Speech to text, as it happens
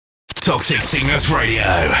Toxic Sickness Radio.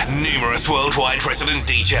 Numerous worldwide resident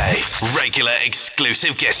DJs. Regular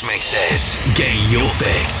exclusive guest mixes. Get your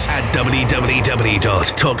fix at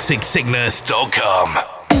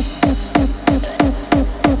www.toxicsickness.com.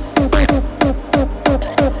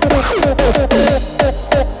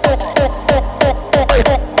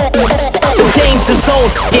 Danger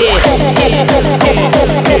zone,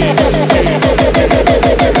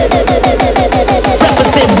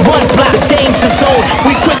 Represent one block, danger zone.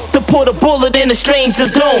 We quick to put a bullet in a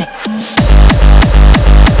stranger's dome.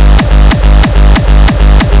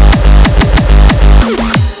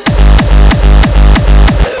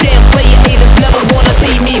 Damn player haters never wanna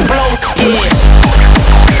see me blow,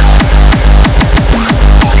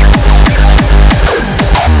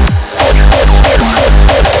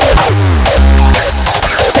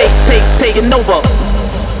 Taking over.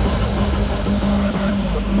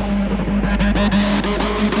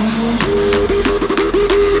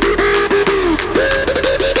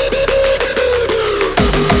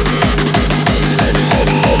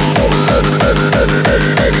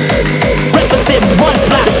 Represent one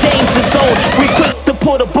block, danger zone. We quick to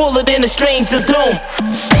put a bullet in a stranger's dome.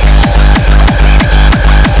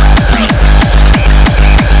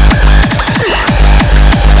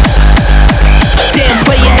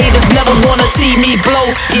 Never wanna see me blow,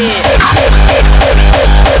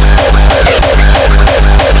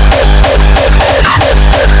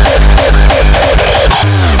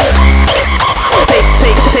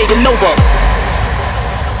 taking over.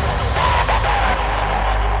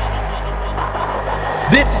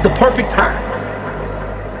 This is the perfect time.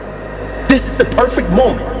 This is the perfect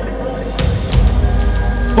moment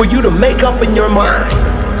for you to make up in your mind.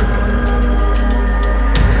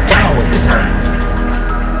 Now is the time.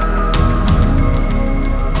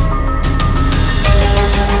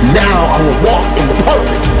 Now I will walk in the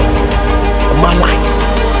purpose of my life.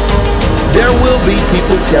 There will be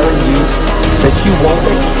people telling you that you won't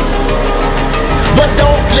make it. But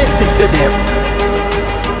don't listen to them.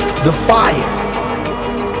 The fire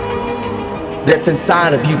that's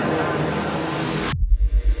inside of you,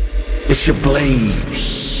 it should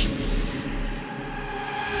blaze.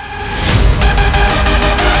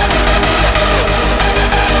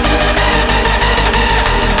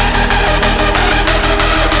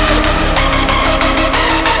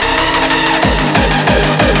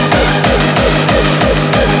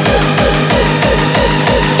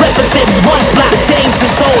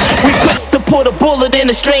 We quick to put a bullet in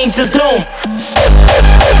a stranger's dome.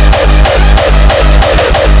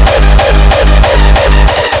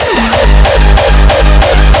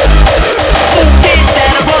 Who did that?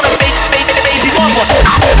 I wanna make baby mama.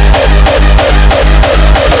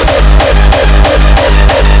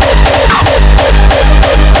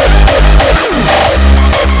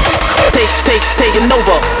 Taking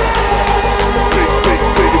over.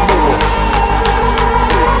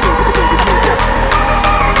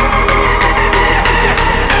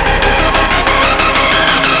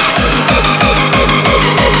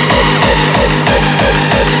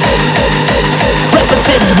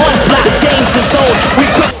 One block, danger zone. We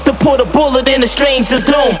quick to put a bullet in a stranger's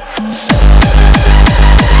dome.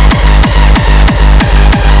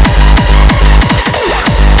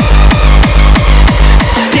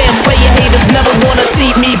 Damn player haters never wanna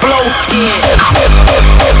see me blow,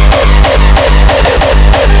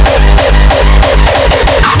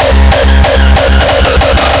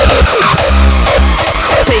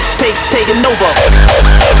 taking over.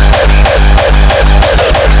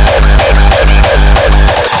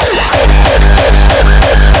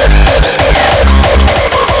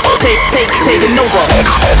 Taking over.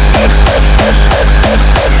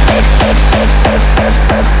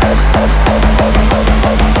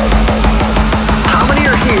 How many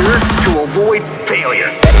are here to avoid failure?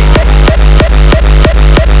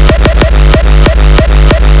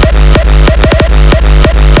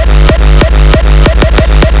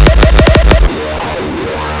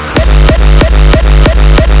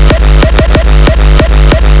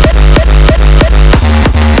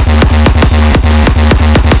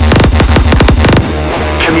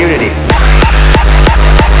 Community.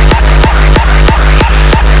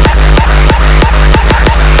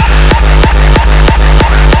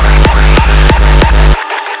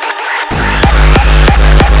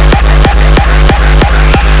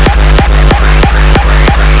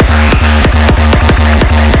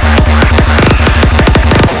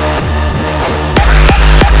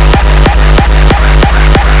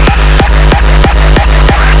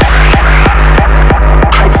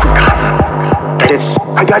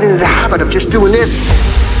 I got into the habit of just doing this.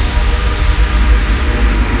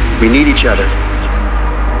 We need each other.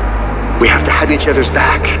 We have to have each other's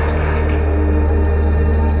back.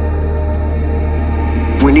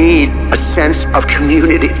 We need a sense of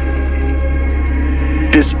community.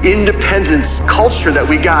 This independence culture that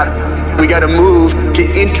we got to move to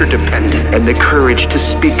interdependent, and the courage to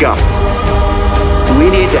speak up. We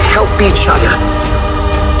need to help each other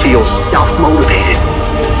feel self-motivated.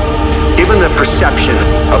 Give them the perception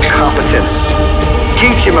of competence.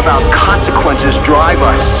 Teach them about consequences drive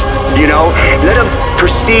us, Let them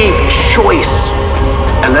perceive choice,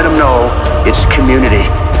 and let them know it's community.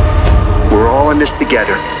 We're all in this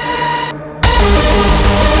together.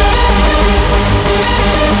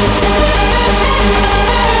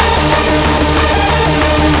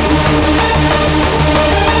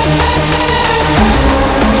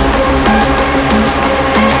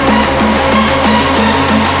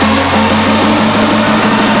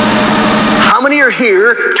 How many are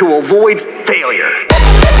here to avoid failure?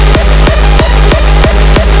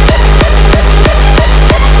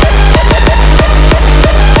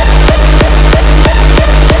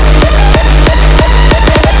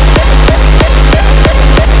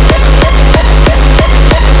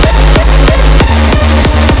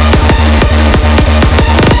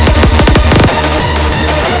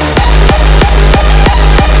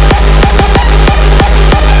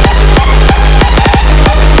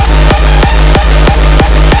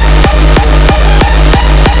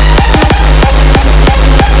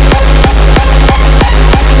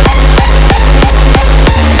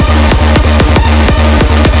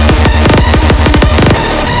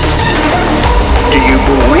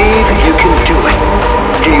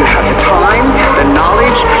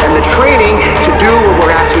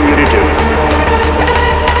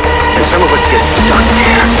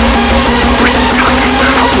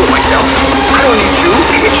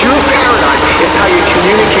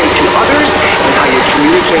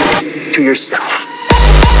 To yourself.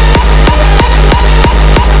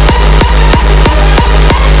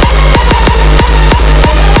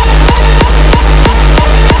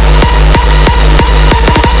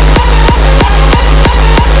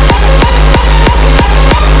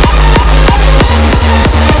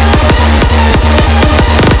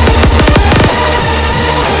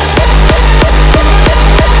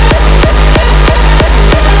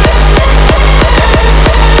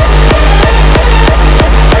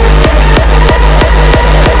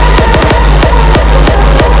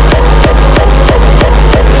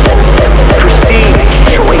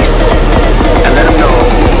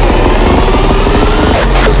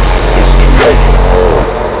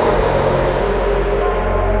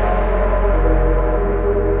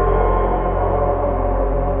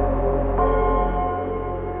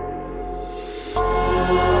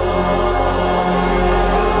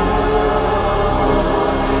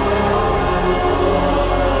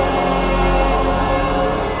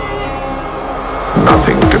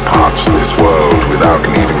 Nothing departs this world without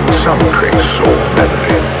leaving some trace or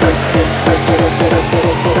memory.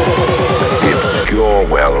 The obscure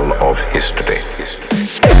well of history.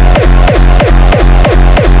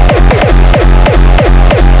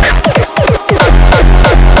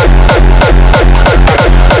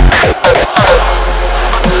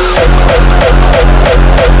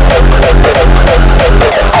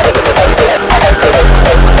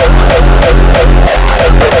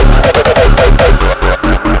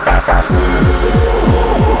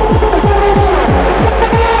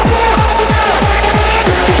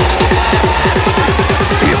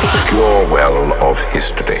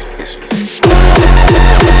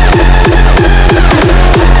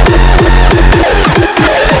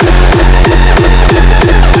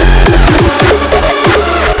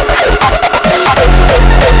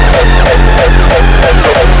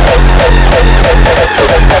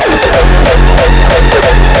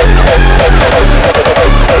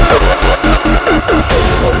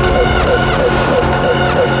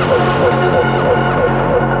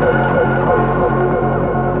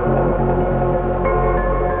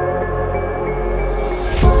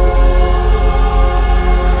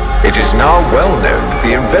 It is now well known that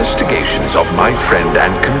the investigations of my friend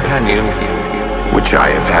and companion, which I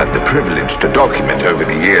have had the privilege to document over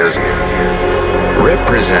the years,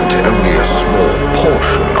 represent only a small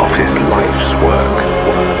portion of his life's work.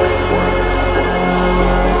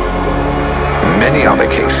 Many other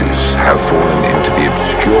cases have fallen into the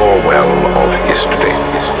obscure well of history.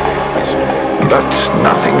 But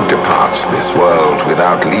nothing departs this world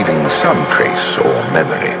without leaving some trace or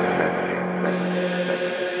memory.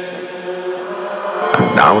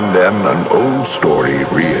 Now and then, an old story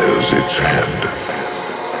rears its head.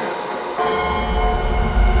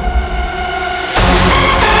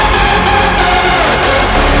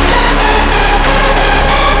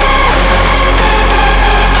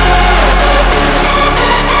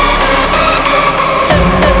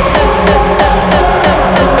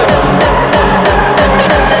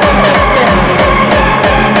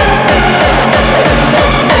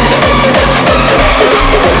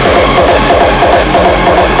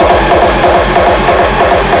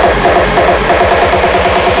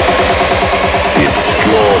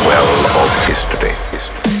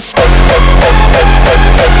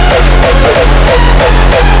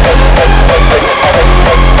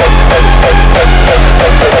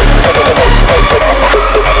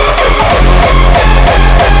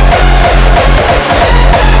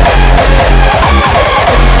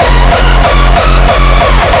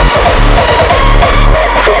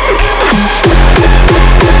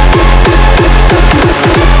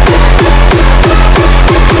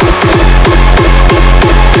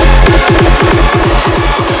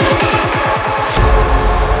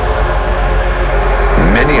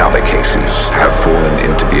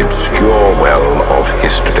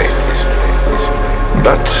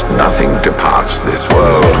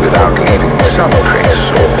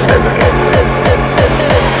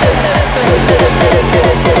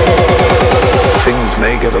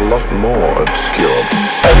 somewhat more obscure.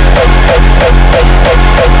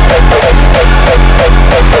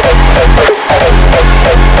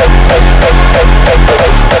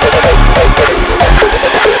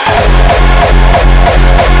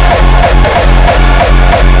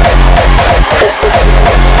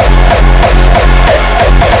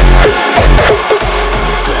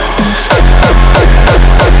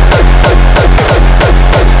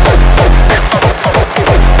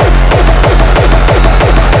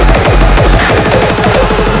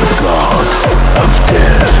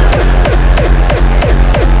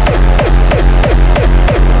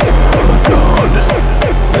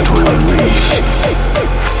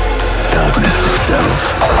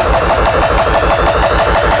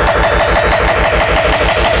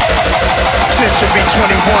 Century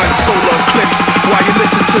 21, solar eclipse. While you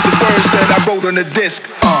listen to the words that I wrote on the disc.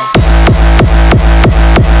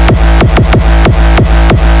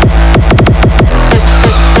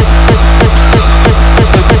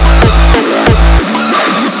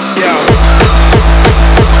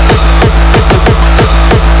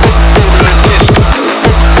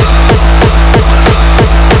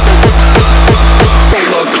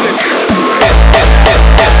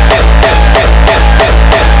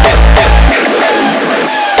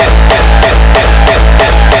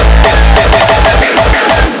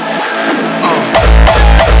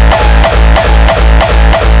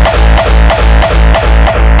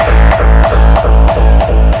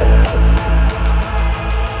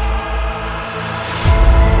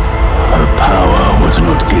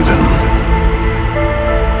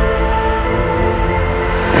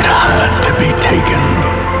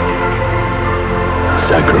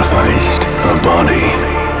 Sacrificed her body,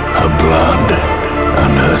 her blood,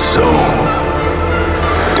 and her soul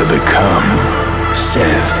to become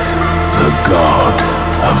Seth, the god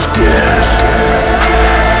of death.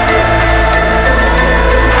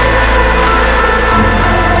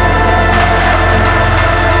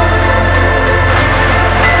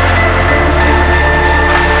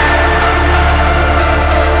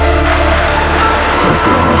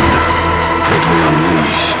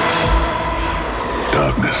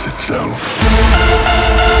 Darkness itself.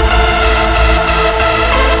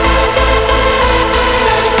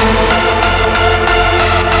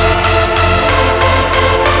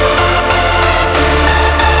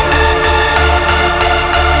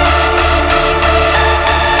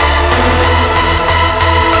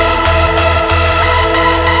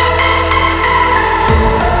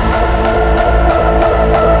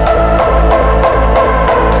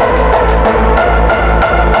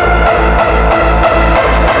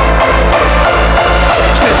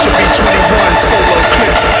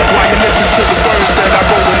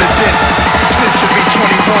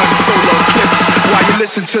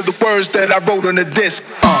 Listen to the words that I wrote on the disc.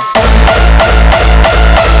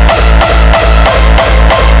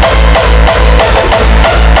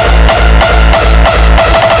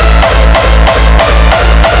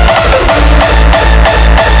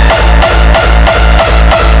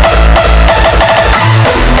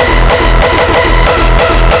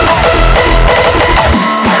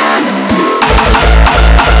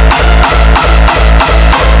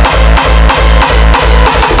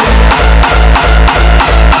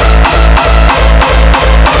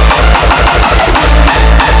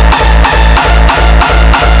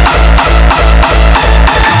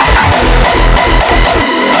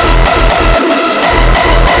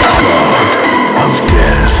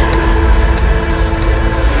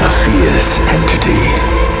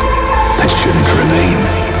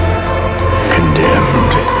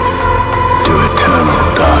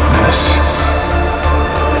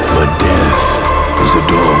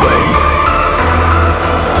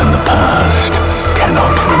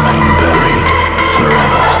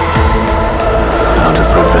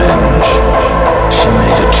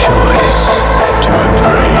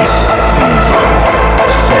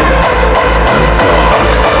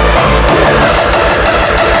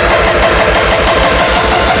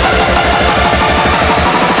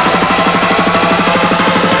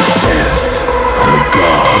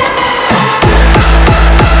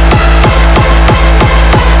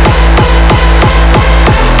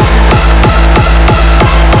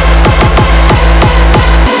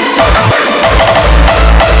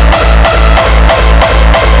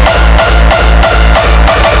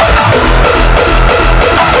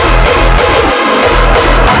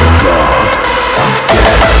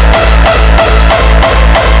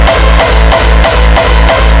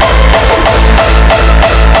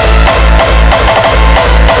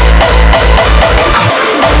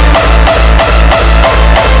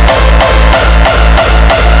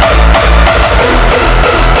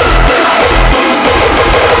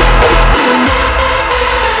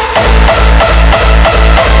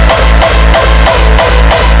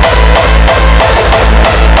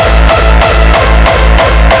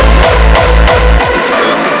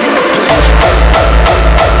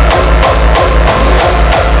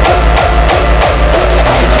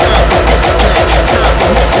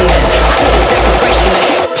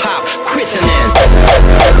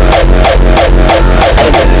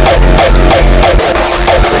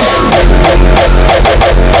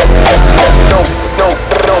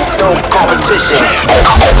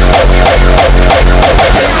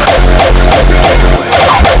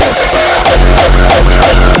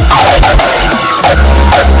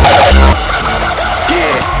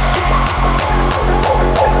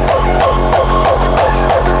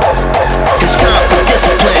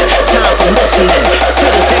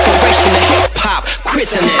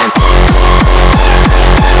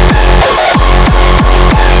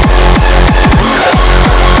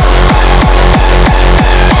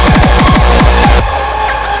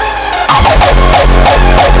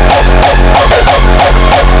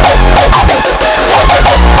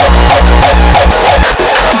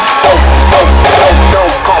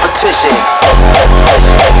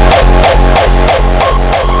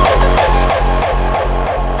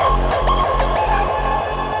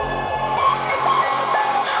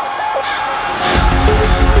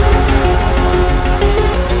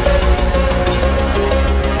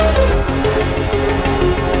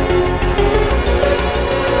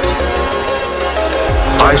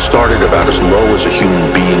 started about as low as a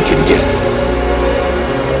human being can get.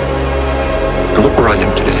 And look where I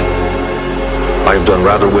am today. I have done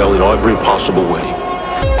rather well in every possible way.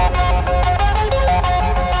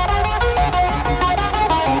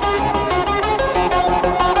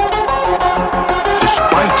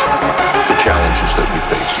 Despite the challenges that we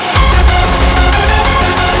face.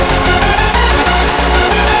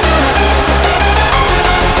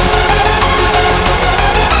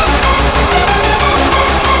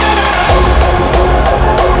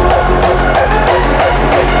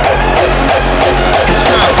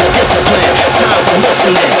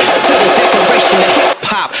 Listening to this declaration of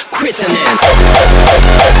hip-hop christening.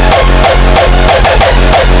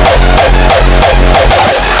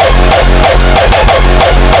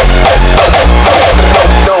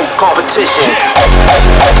 No competition.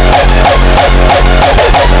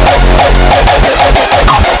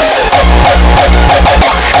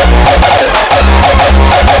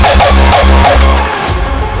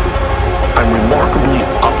 I'm remarkably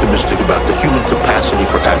optimistic about the human capacity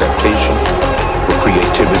for adaptation, for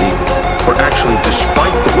creativity, for actually,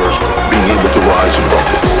 despite the worst, being able to rise above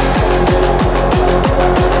it.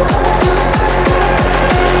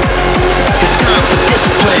 It's time for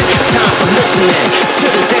discipline, time for listening to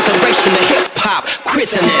this declaration of hip-hop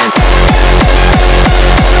christening.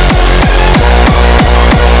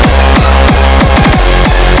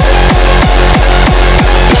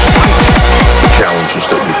 Challenges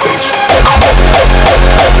that we face.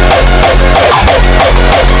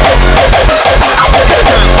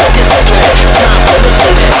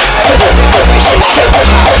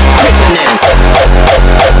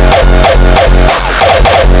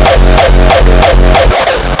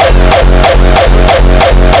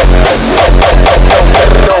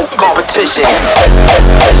 No competition.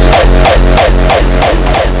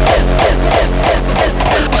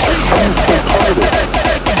 How do you stay positive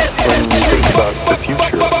when you think about the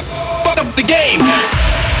future? Fuck up the game.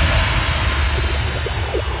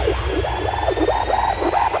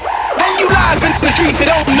 And you live in the streets, you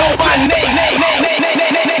don't know my name.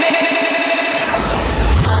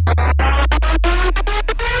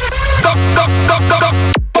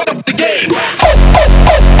 Fuck up the game.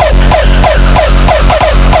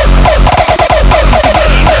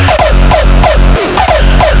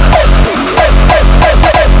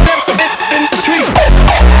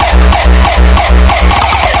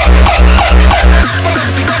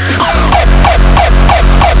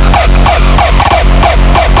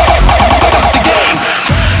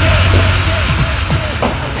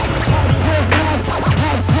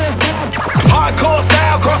 Hardcore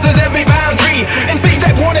style crosses every boundary. MCs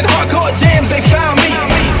that wanted hardcore jams, they found me.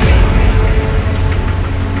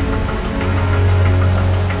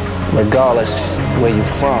 Regardless where you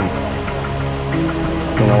from,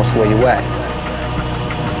 you know, it's where you at.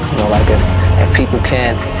 You know, like if people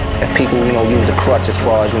can't, if people, you know, use a crutch as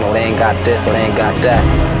far as, you know, they ain't got this or they ain't got that,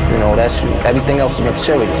 you know, that's, everything else is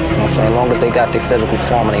material. You know what I'm saying? As long as they got their physical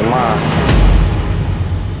form in their mind,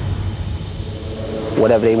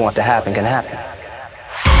 whatever they want to happen can happen.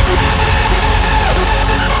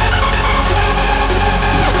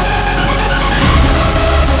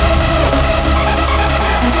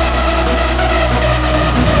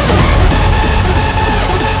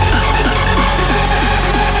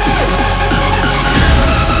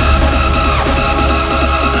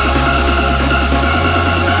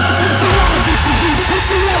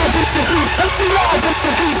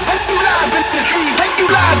 You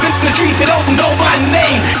live in the streets, you don't know my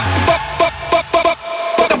name. Fuck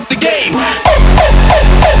up the game.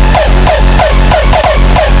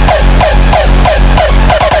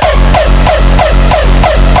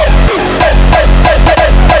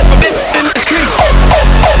 In the streets.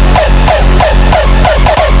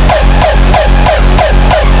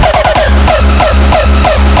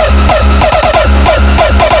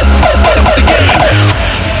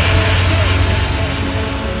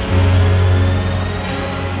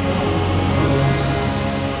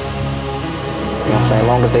 As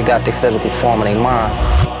long as they got their physical form in their mind,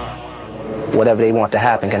 whatever they want to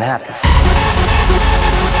happen can happen.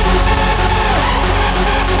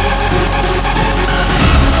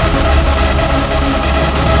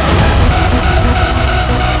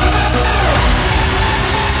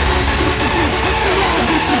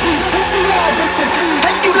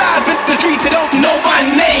 And you live in the streets, you don't know my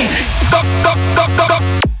name. Fuck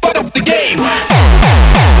up the game.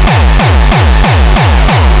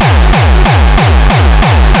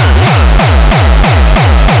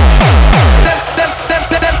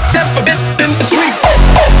 Never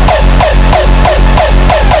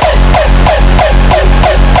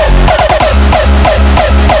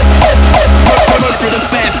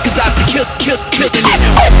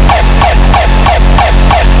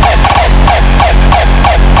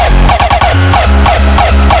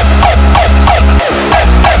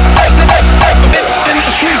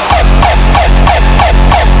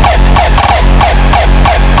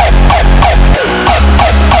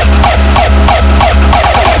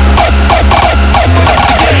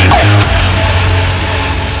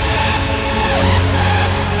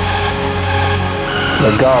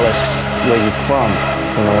regardless where you're from,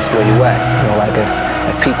 you know, it's where you at. You know, like if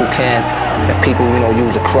people can't, if people, you know,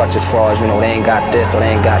 use a crutch as far as, you know, they ain't got this or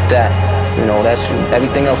they ain't got that, you know, that's,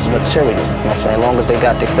 everything else is material. You know what I'm saying? As long as they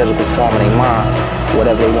got their physical form in their mind,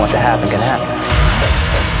 whatever they want to happen can happen.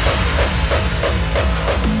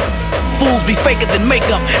 Fools be faker than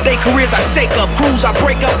makeup. They careers I shake up, crews I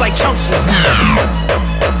break up like chunks of blood.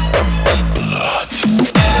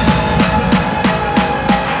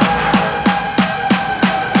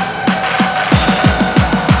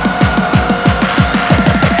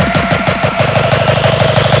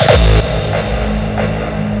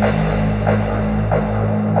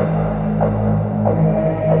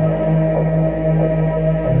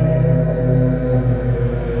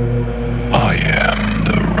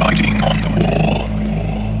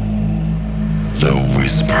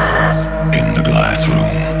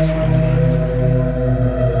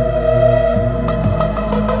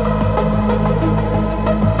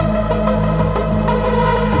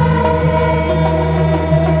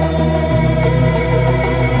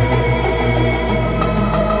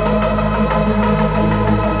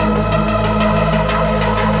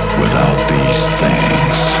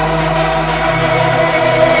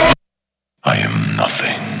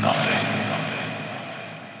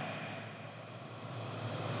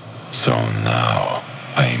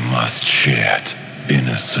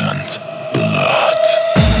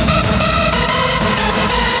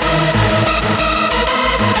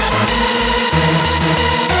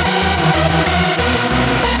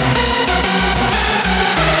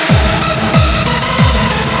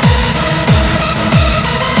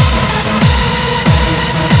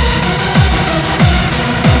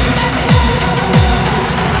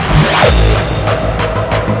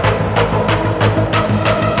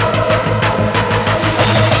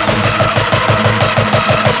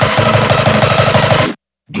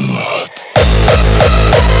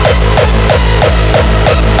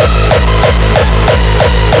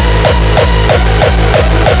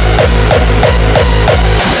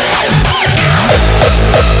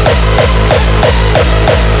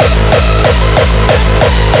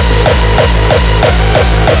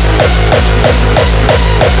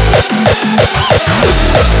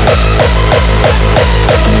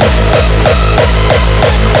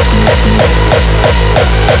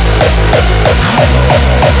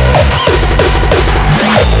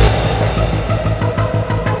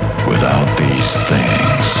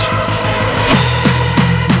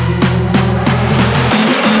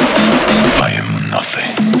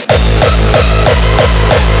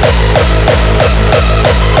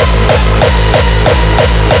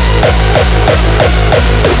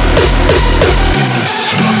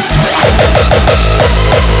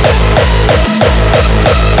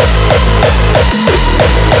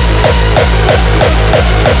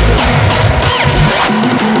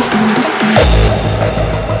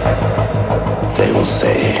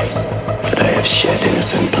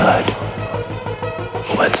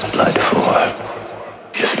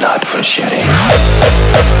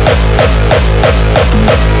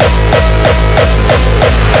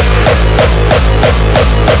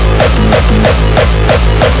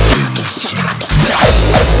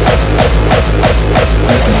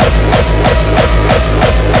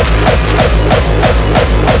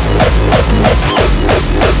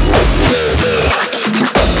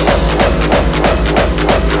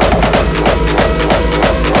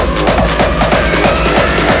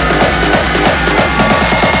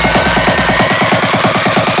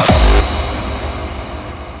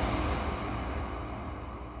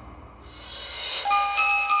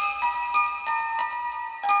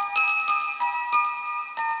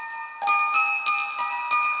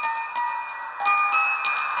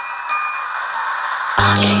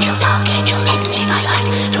 Archangel, let me thy light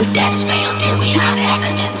through death's veil till we have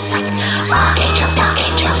heaven in sight. Archangel,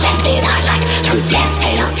 let me thy light through death's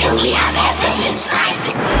veil till we have heaven in sight.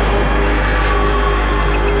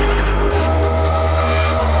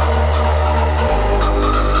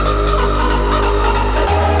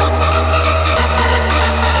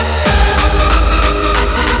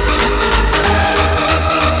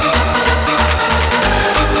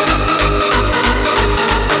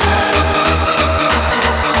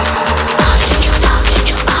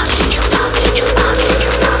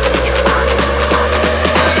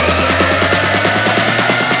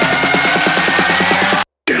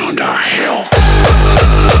 Down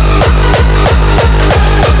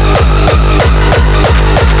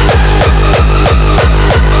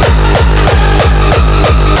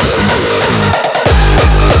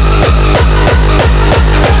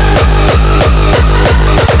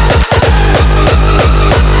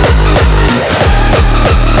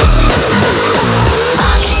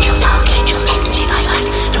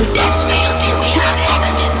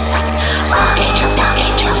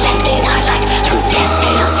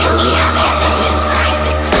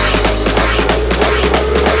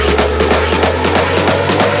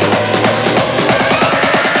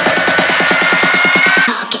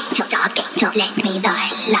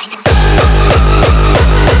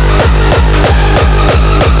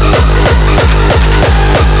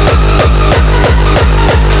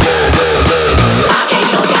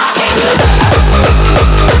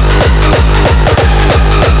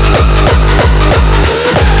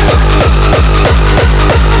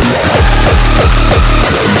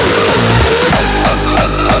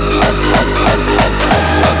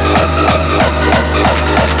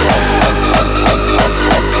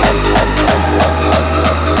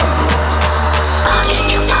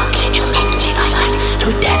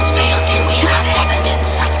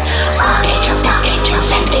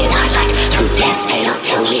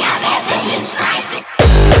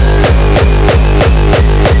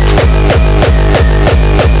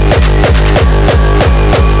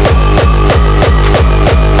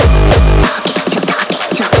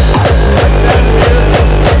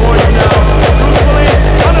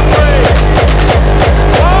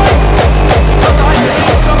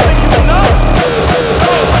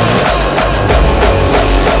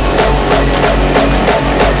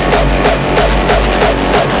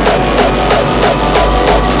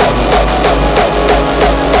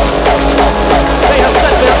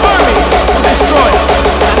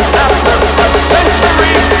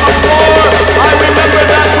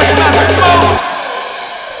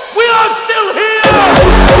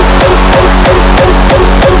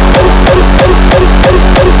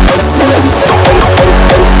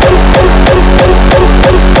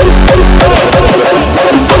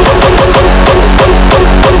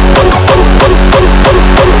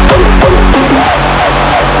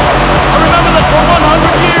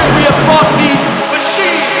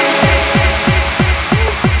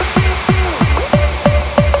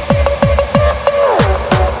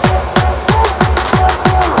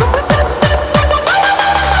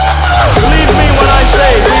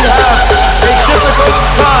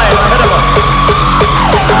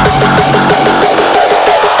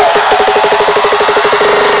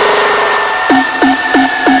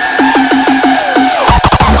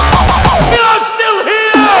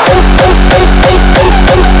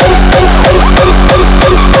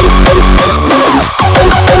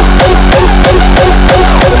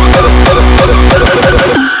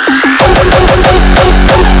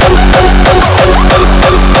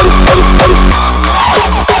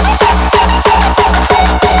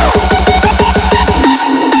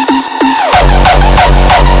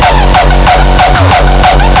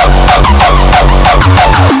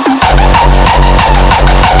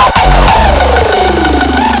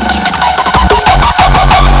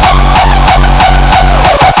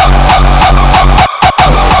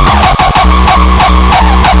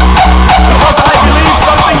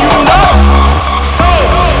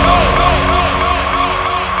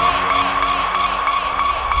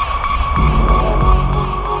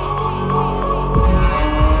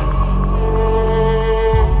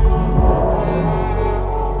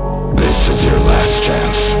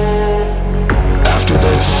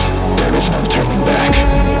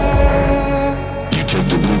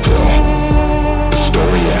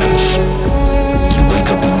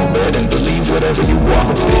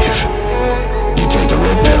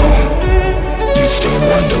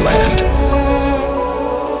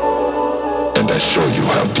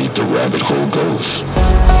deep the rabbit hole goes.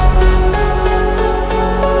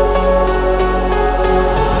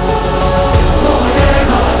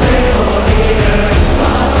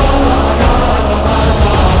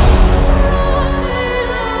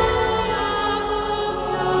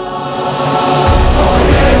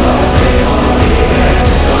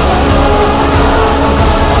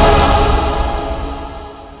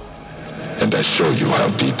 And I show you how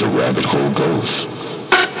deep the rabbit hole goes.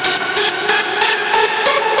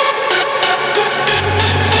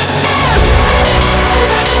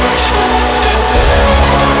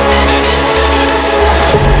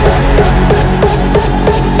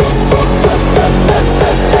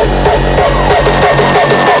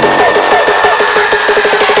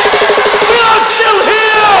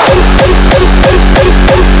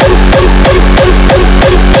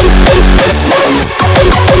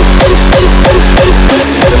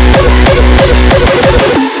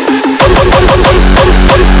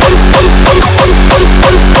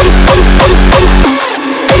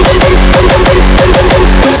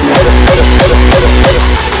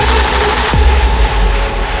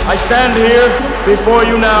 I stand here before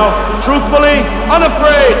you now, truthfully,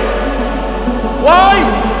 unafraid. Why?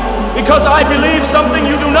 Because I believe something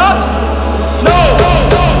you do not? No!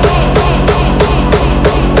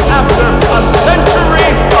 After a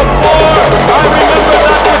century of war, I remember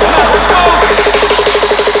that with Master Smoke.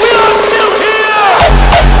 We are still here!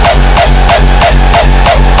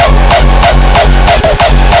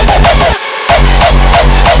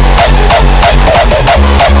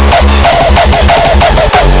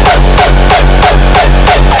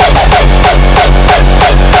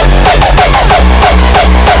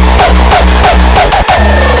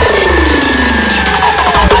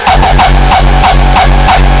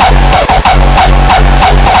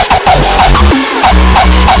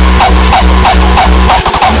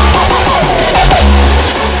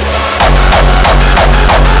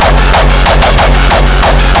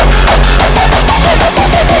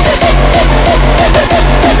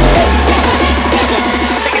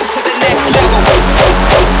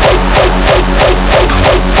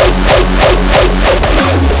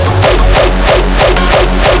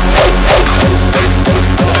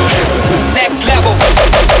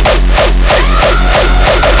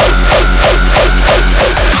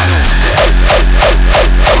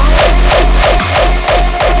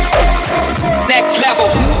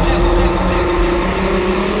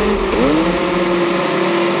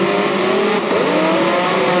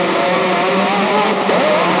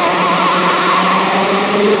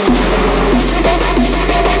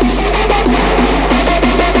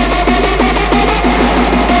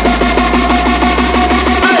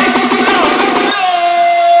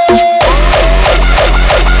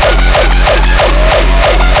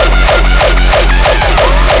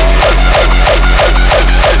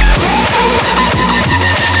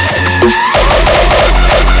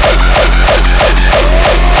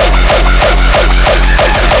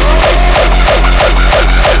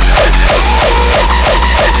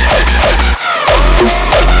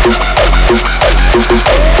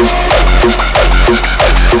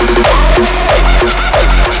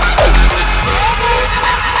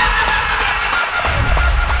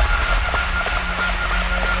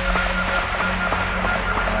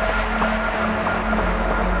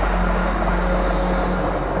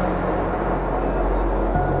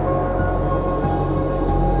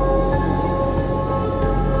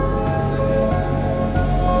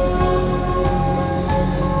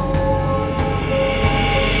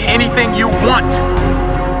 Anything you want,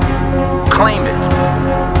 claim it.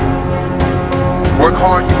 Work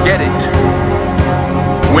hard to get it.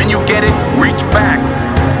 When you get it, reach back.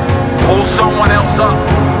 Pull someone else up.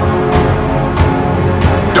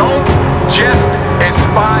 Don't just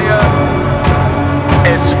aspire.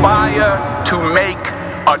 Aspire to make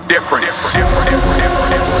a difference.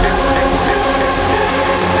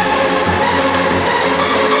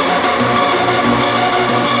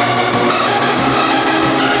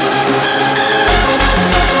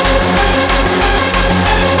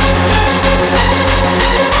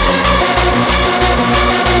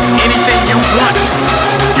 Anything you want,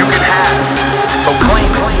 you can have. So claim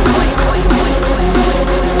it.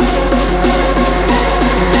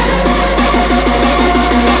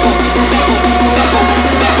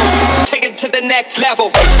 Take it to the next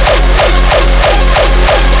level.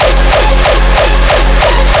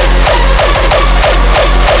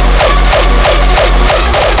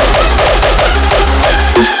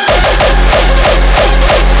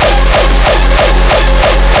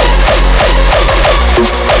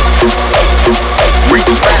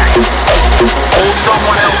 Reach back. Pull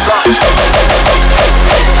someone else up.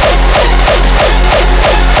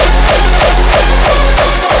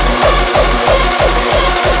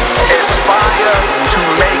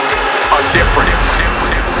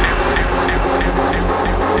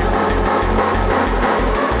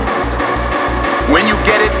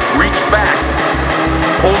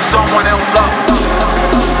 pull someone else up.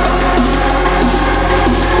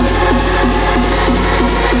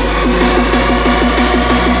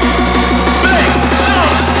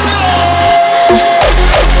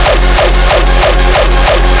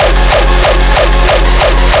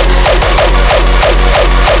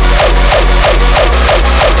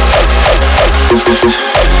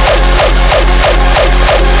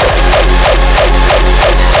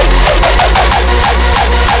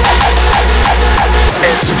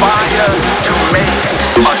 Aspire to make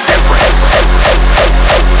a difference.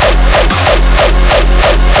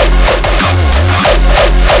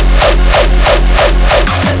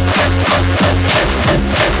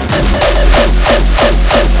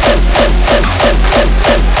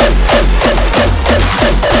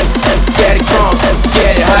 Get it drunk,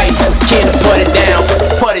 get it hype, can't put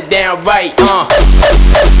it down right,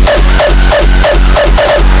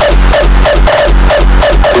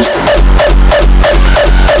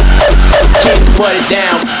 Can't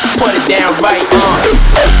put it down right,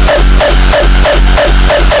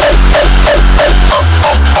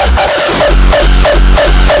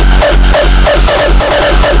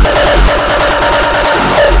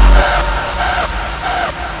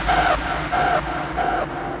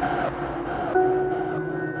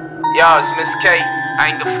 Yo, it's Miss K,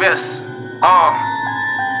 Anger Fist.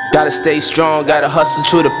 Gotta stay strong, gotta hustle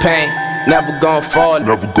through the pain. Never gon' fall,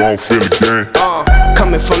 never gon' feel again.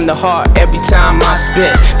 Coming from the heart every time I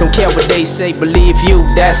spit. Don't care what they say, believe you,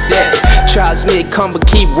 that's it. Trials may come, but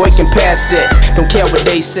keep working past it. Don't care what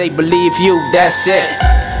they say, believe you, that's it.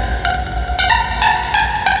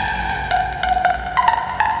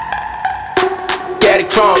 Get it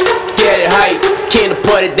crunk, get it hype, can't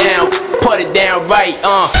put it down right,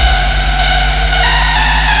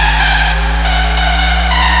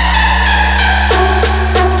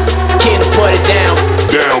 Can't put it down.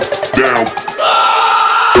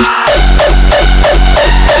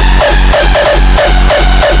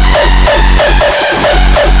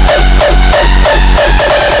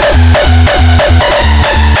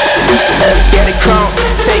 Get it crunk,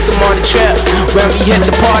 take them on a trip. When we hit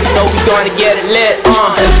the party, know we gonna get it lit,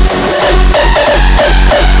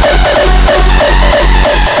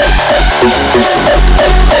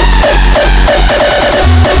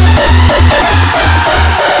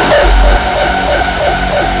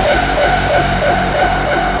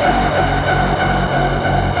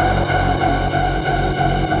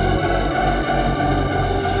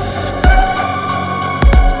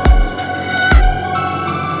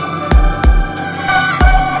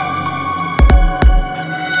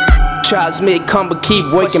 Trials may come, but keep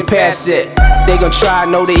working past it. They gon' try,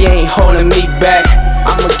 know they ain't holding me back.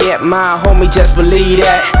 I'ma get mine, homie, just believe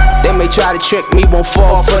that. They may try to trick me, won't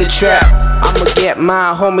fall for the trap. I'ma get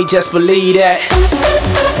mine, homie, just believe that.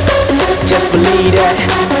 Just believe that.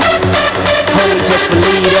 Homie, just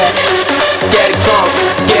believe that. Get it crunk,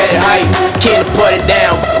 get it hype, can't put it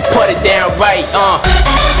down right,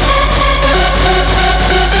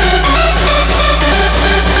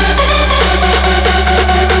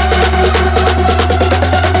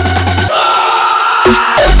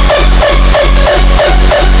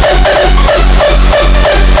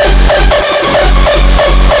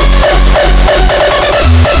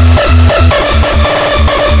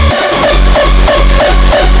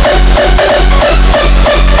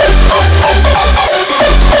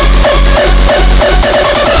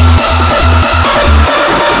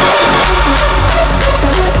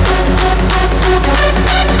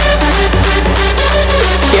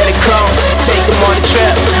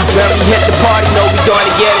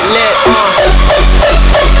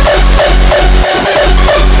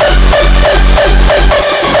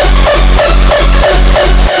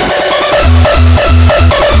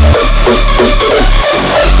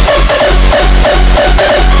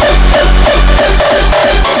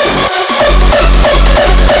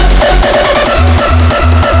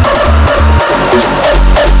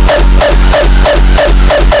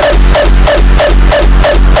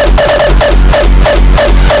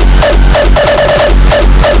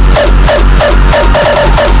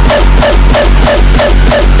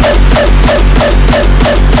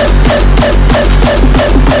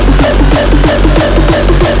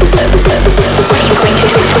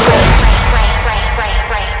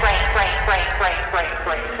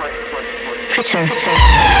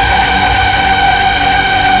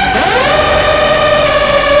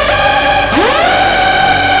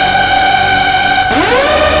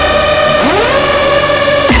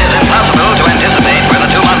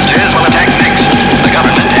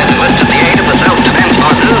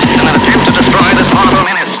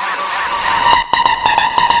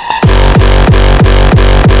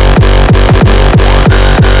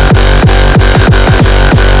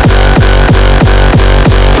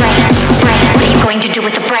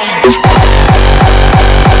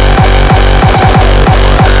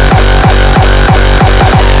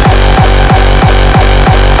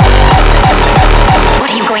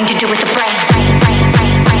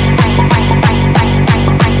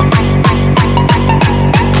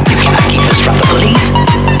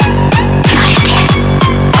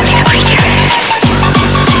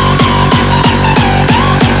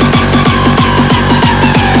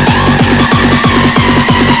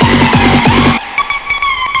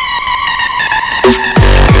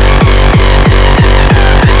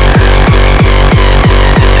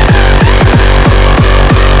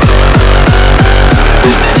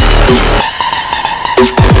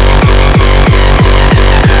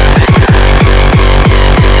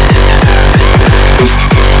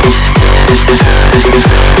 What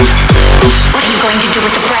are you going to do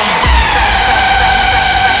with the brain?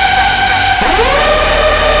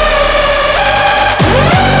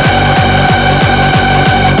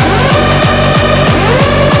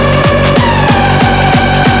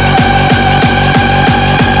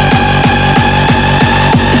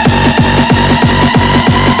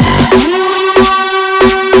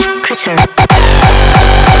 Critter.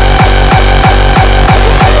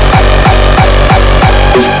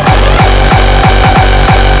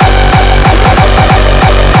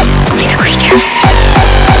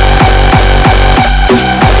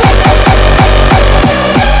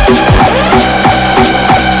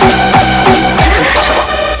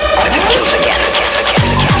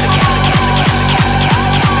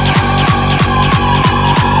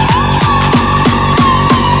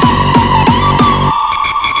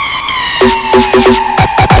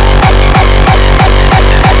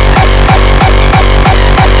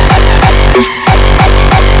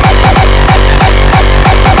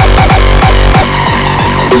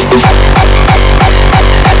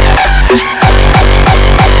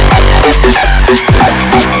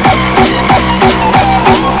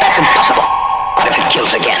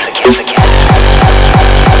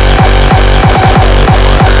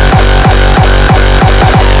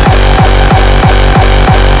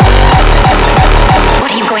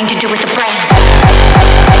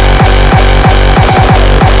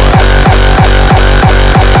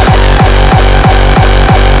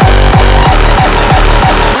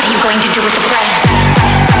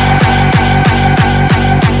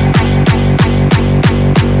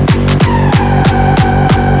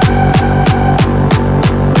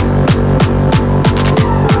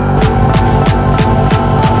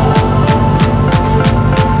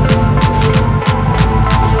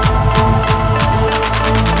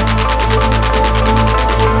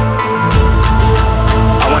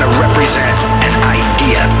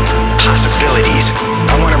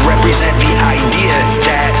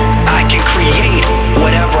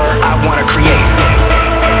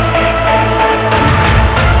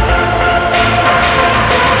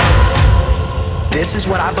 This is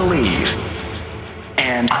what I believe,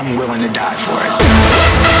 and I'm willing to die for it.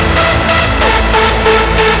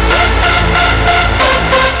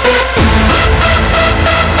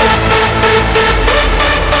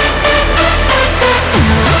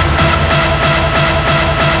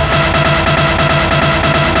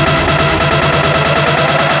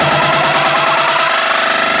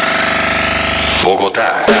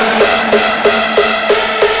 Bogotá.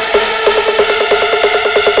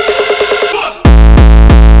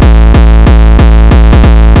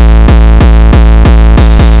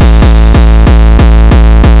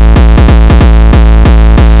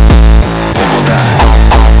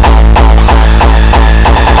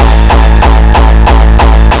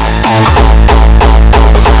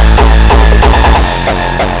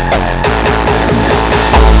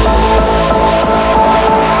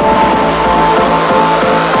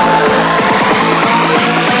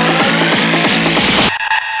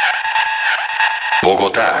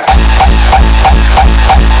 Bogotá.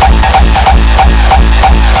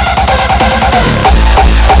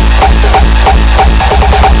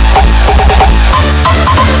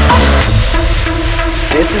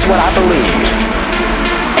 This is what I believe,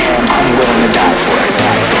 and I'm willing to die for it.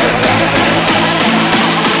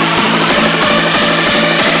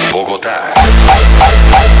 Bogotá.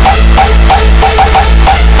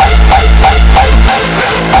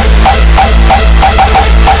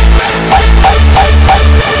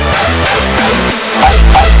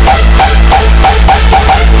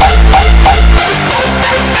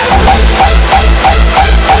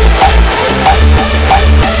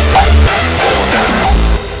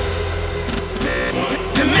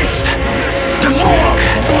 The mist.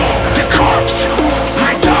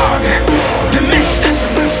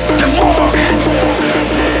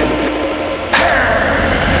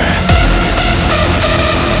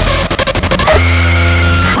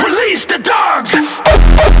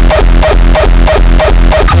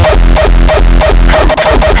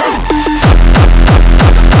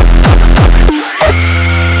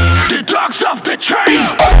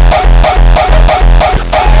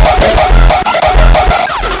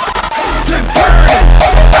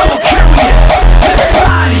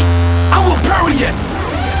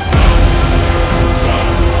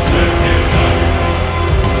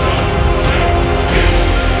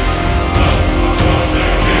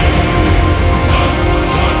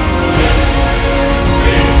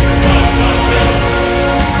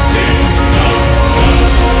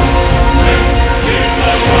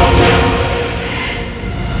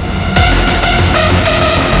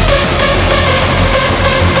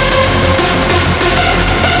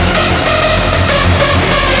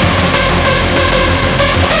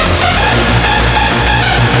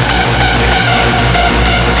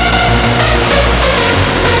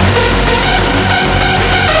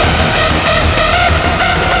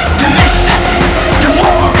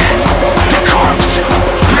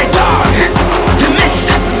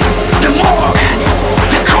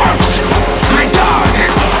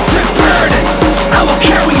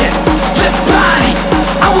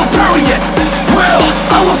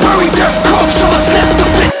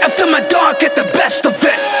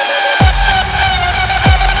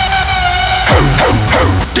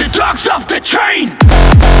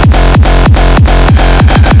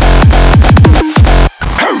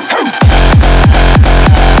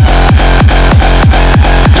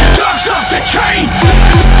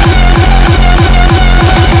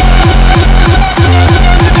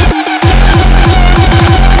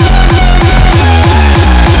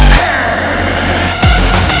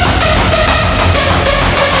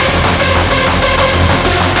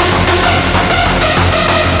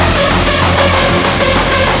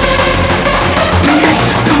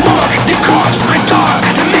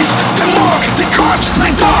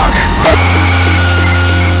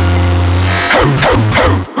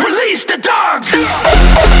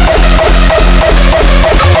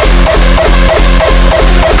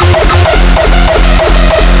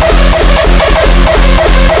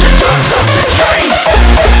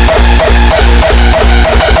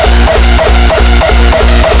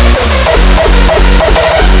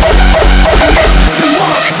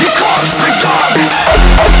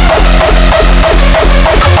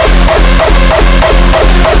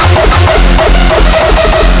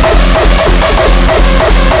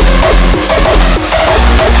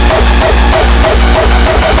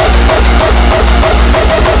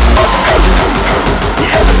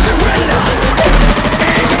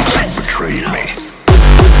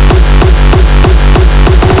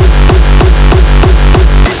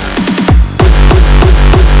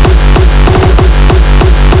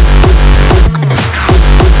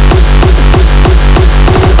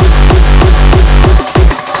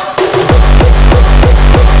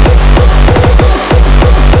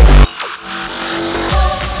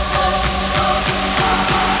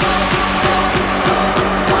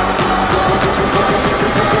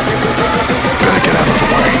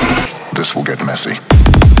 will get messy.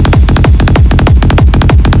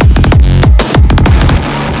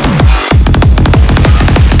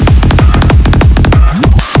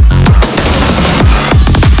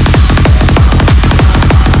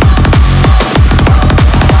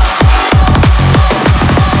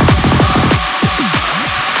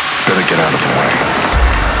 Better get out of the way.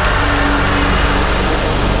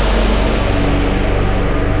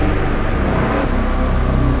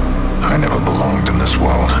 I never belonged in this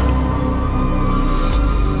world.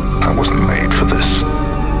 I wasn't made for this.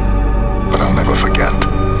 But I'll never forget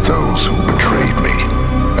those who betrayed me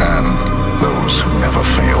and those who never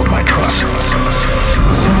failed my trust.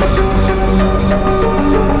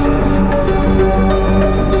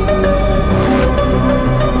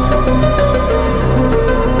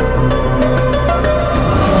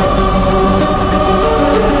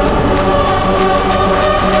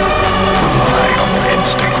 Rely on your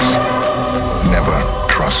instincts. Never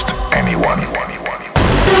trust anyone.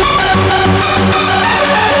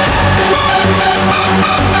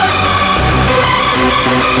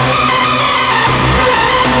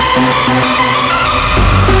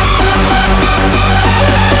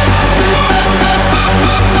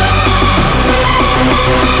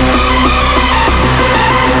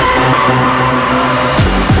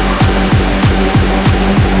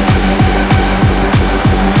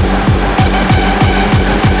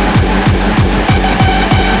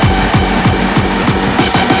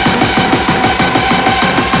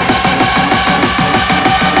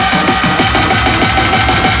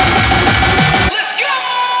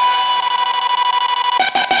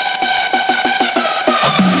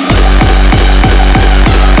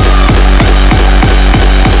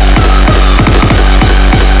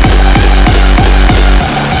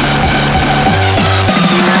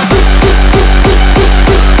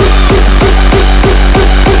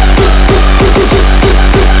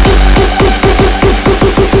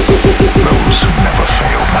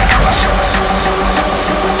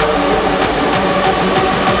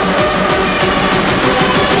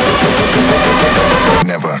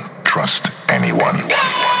 Never trust anyone.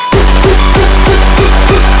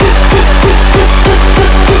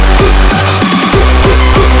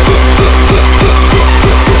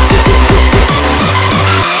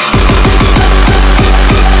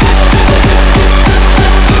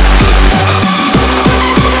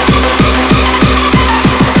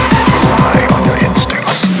 Rely on your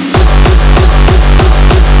instincts.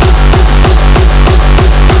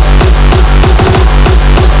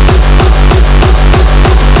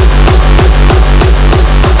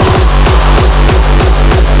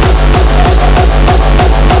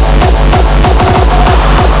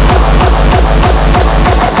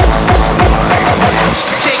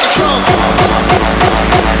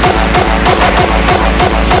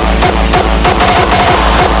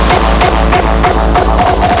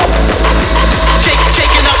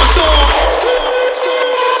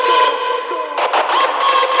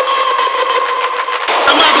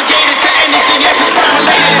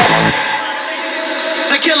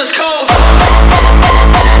 Killer's cold.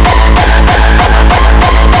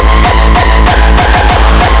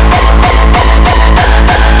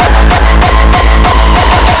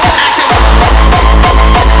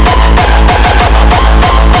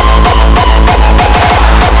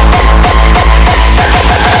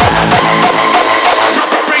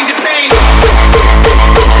 Bring the pain.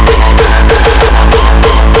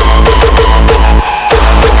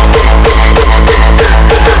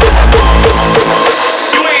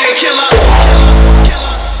 You ain't a killer.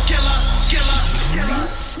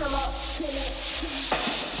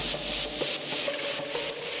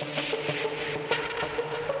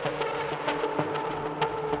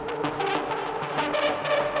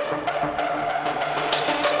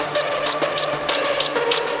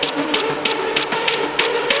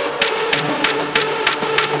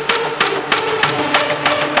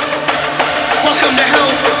 Welcome to hell,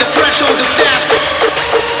 the threshold of death.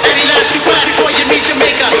 Any last regret before you meet your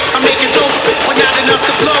maker? I'm making dope, but not enough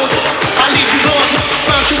to blow. I leave you lost,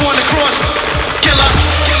 found you on the cross.